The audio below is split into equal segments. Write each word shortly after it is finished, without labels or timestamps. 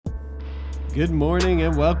Good morning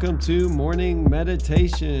and welcome to Morning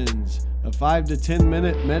Meditations, a 5 to 10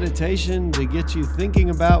 minute meditation to get you thinking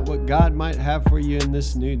about what God might have for you in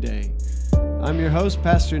this new day. I'm your host,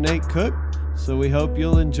 Pastor Nate Cook, so we hope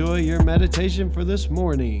you'll enjoy your meditation for this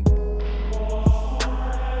morning.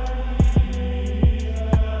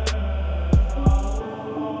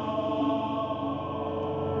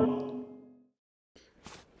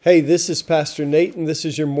 Hey, this is Pastor Nate, and this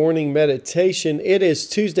is your morning meditation. It is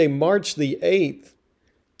Tuesday, March the 8th,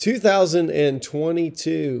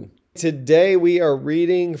 2022. Today we are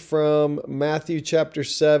reading from Matthew chapter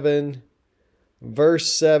 7,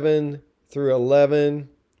 verse 7 through 11.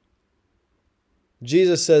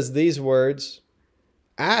 Jesus says these words,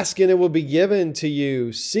 "Ask and it will be given to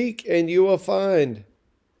you. Seek and you will find.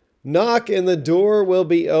 Knock and the door will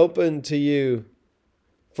be opened to you.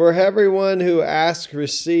 For everyone who asks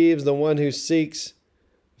receives, the one who seeks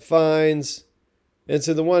finds, and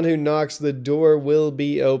to the one who knocks the door will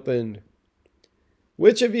be opened.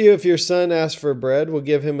 Which of you, if your son asks for bread, will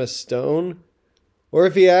give him a stone? Or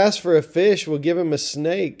if he asks for a fish, will give him a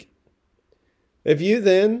snake? If you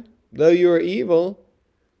then, though you are evil,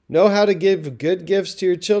 know how to give good gifts to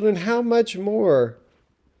your children, how much more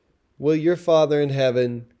will your Father in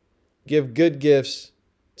heaven give good gifts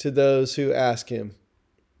to those who ask him?"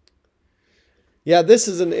 Yeah, this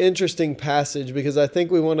is an interesting passage because I think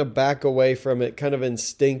we want to back away from it kind of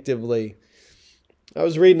instinctively. I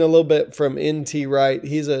was reading a little bit from N.T. Wright.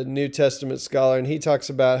 He's a New Testament scholar, and he talks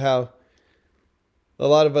about how a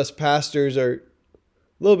lot of us pastors are a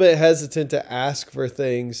little bit hesitant to ask for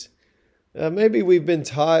things. Maybe we've been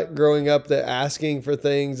taught growing up that asking for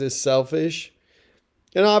things is selfish.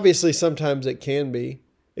 And obviously sometimes it can be.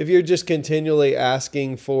 If you're just continually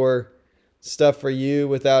asking for stuff for you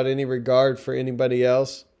without any regard for anybody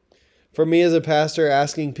else. For me as a pastor,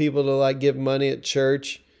 asking people to give money at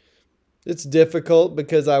church, it's difficult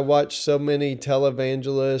because I watch so many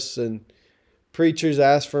televangelists and preachers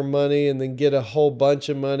ask for money and then get a whole bunch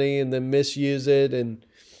of money and then misuse it and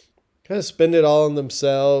kind of spend it all on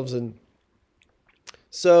themselves. And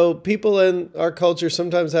so people in our culture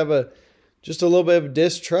sometimes have just a little bit of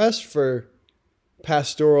distrust for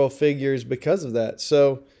pastoral figures because of that.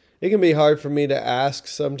 So it can be hard for me to ask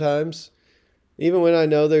sometimes, even when I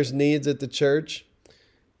know there's needs at the church.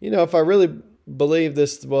 If I really believe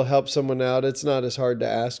this will help someone out, it's not as hard to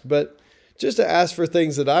ask. But just to ask for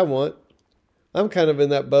things that I want, I'm kind of in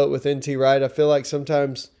that boat with N.T. Wright. I feel like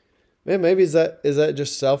sometimes, maybe is that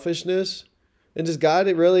just selfishness? And does God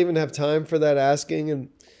really even have time for that asking? And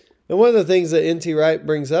one of the things that N.T. Wright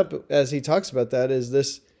brings up as he talks about that is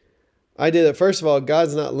this idea that, first of all,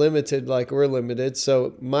 God's not limited like we're limited.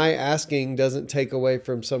 So my asking doesn't take away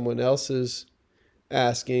from someone else's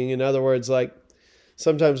asking. In other words,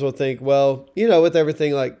 sometimes we'll think, with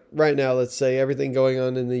everything right now, let's say everything going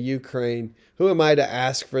on in the Ukraine, who am I to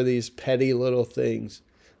ask for these petty little things?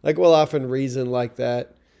 We'll often reason like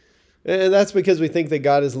that. And that's because we think that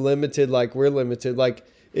God is limited like we're limited.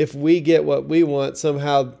 If we get what we want,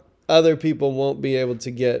 somehow other people won't be able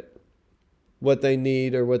to get what they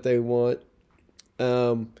need or what they want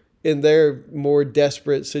in their more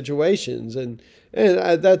desperate situations. And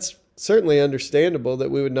that's certainly understandable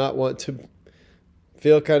that we would not want to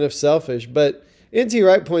feel kind of selfish. But N.T.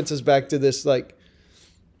 Wright points us back to this,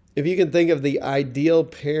 if you can think of the ideal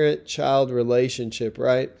parent-child relationship,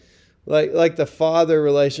 right? Like the father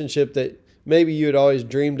relationship that maybe you had always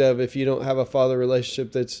dreamed of if you don't have a father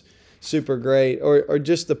relationship that's super great, or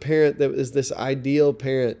just the parent that is this ideal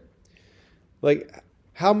parent.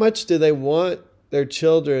 How much do they want their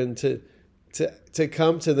children to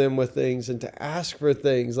come to them with things and to ask for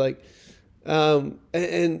things? And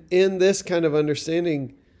in this kind of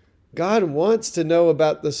understanding, God wants to know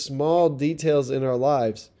about the small details in our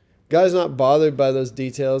lives. God is not bothered by those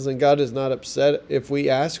details, and God is not upset if we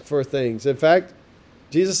ask for things. In fact,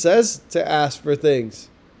 Jesus says to ask for things,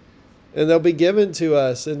 and they'll be given to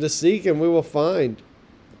us, and to seek, and we will find.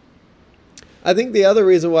 I think the other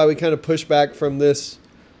reason why we kind of push back from this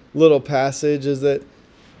little passage is that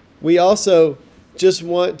we also just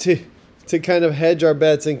want to kind of hedge our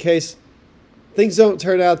bets in case things don't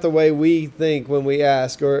turn out the way we think when we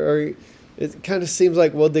ask, or it kind of seems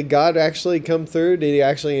like, did God actually come through? Did he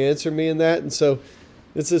actually answer me in that? And so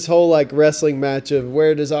it's this whole wrestling match of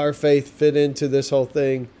where does our faith fit into this whole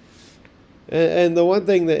thing? And the one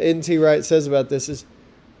thing that N.T. Wright says about this is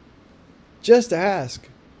just ask.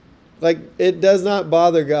 It does not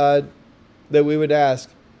bother God that we would ask.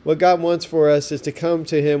 What God wants for us is to come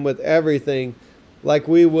to him with everything like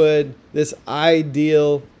we would this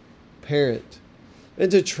ideal parent, and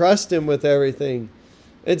to trust him with everything.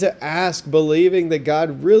 and to ask believing that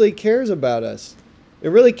God really cares about us. It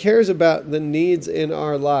really cares about the needs in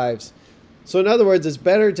our lives. So in other words, it's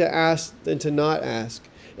better to ask than to not ask.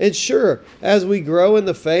 And sure, as we grow in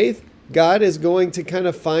the faith, God is going to kind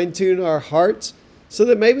of fine-tune our hearts so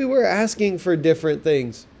that maybe we're asking for different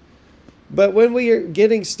things. But when we are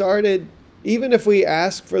getting started, even if we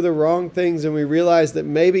ask for the wrong things and we realize that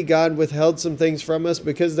maybe God withheld some things from us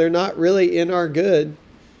because they're not really in our good,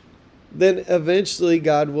 then eventually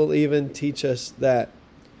God will even teach us that.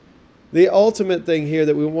 The ultimate thing here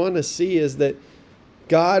that we want to see is that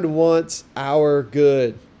God wants our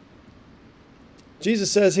good.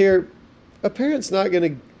 Jesus says here, a parent's not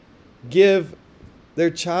going to give their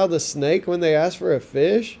child a snake when they ask for a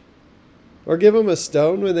fish, or give them a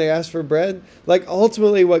stone when they ask for bread. Like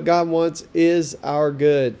ultimately what God wants is our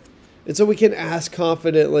good. And so we can ask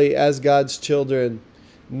confidently as God's children,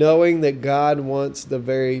 knowing that God wants the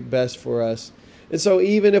very best for us. And so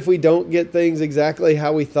even if we don't get things exactly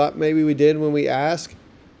how we thought maybe we did when we ask,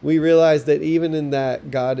 we realize that even in that,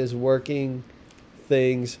 God is working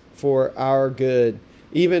things for our good.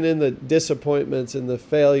 Even in the disappointments and the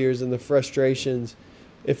failures and the frustrations,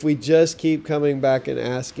 if we just keep coming back and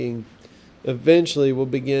asking, eventually we'll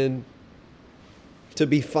begin to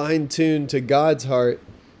be fine-tuned to God's heart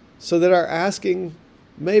so that our asking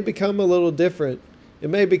may become a little different. It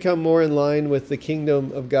may become more in line with the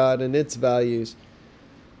kingdom of God and its values.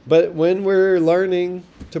 But when we're learning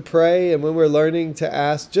to pray and when we're learning to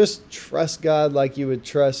ask, just trust God like you would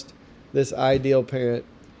trust this ideal parent.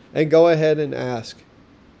 And go ahead and ask.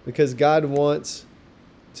 Because God wants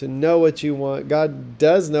to know what you want. God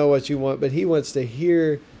does know what you want, but He wants to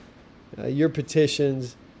hear your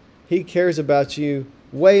petitions. He cares about you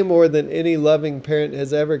way more than any loving parent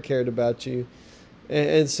has ever cared about you.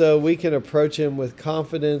 And so we can approach Him with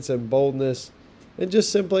confidence and boldness and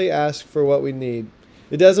just simply ask for what we need.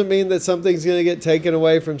 It doesn't mean that something's going to get taken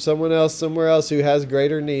away from someone else somewhere else who has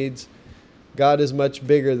greater needs. God is much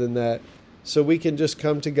bigger than that. So we can just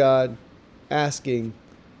come to God asking,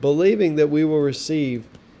 believing that we will receive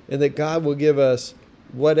and that God will give us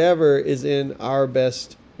whatever is in our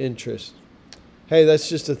best interest. Hey, that's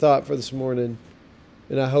just a thought for this morning,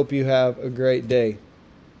 and I hope you have a great day.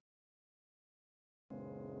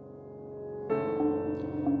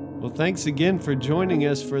 Well, thanks again for joining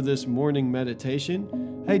us for this morning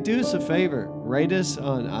meditation. Hey, do us a favor, rate us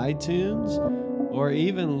on iTunes or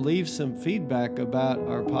even leave some feedback about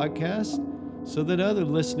our podcast so that other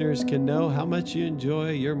listeners can know how much you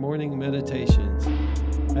enjoy your morning meditations.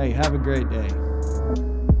 Hey, have a great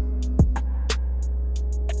day.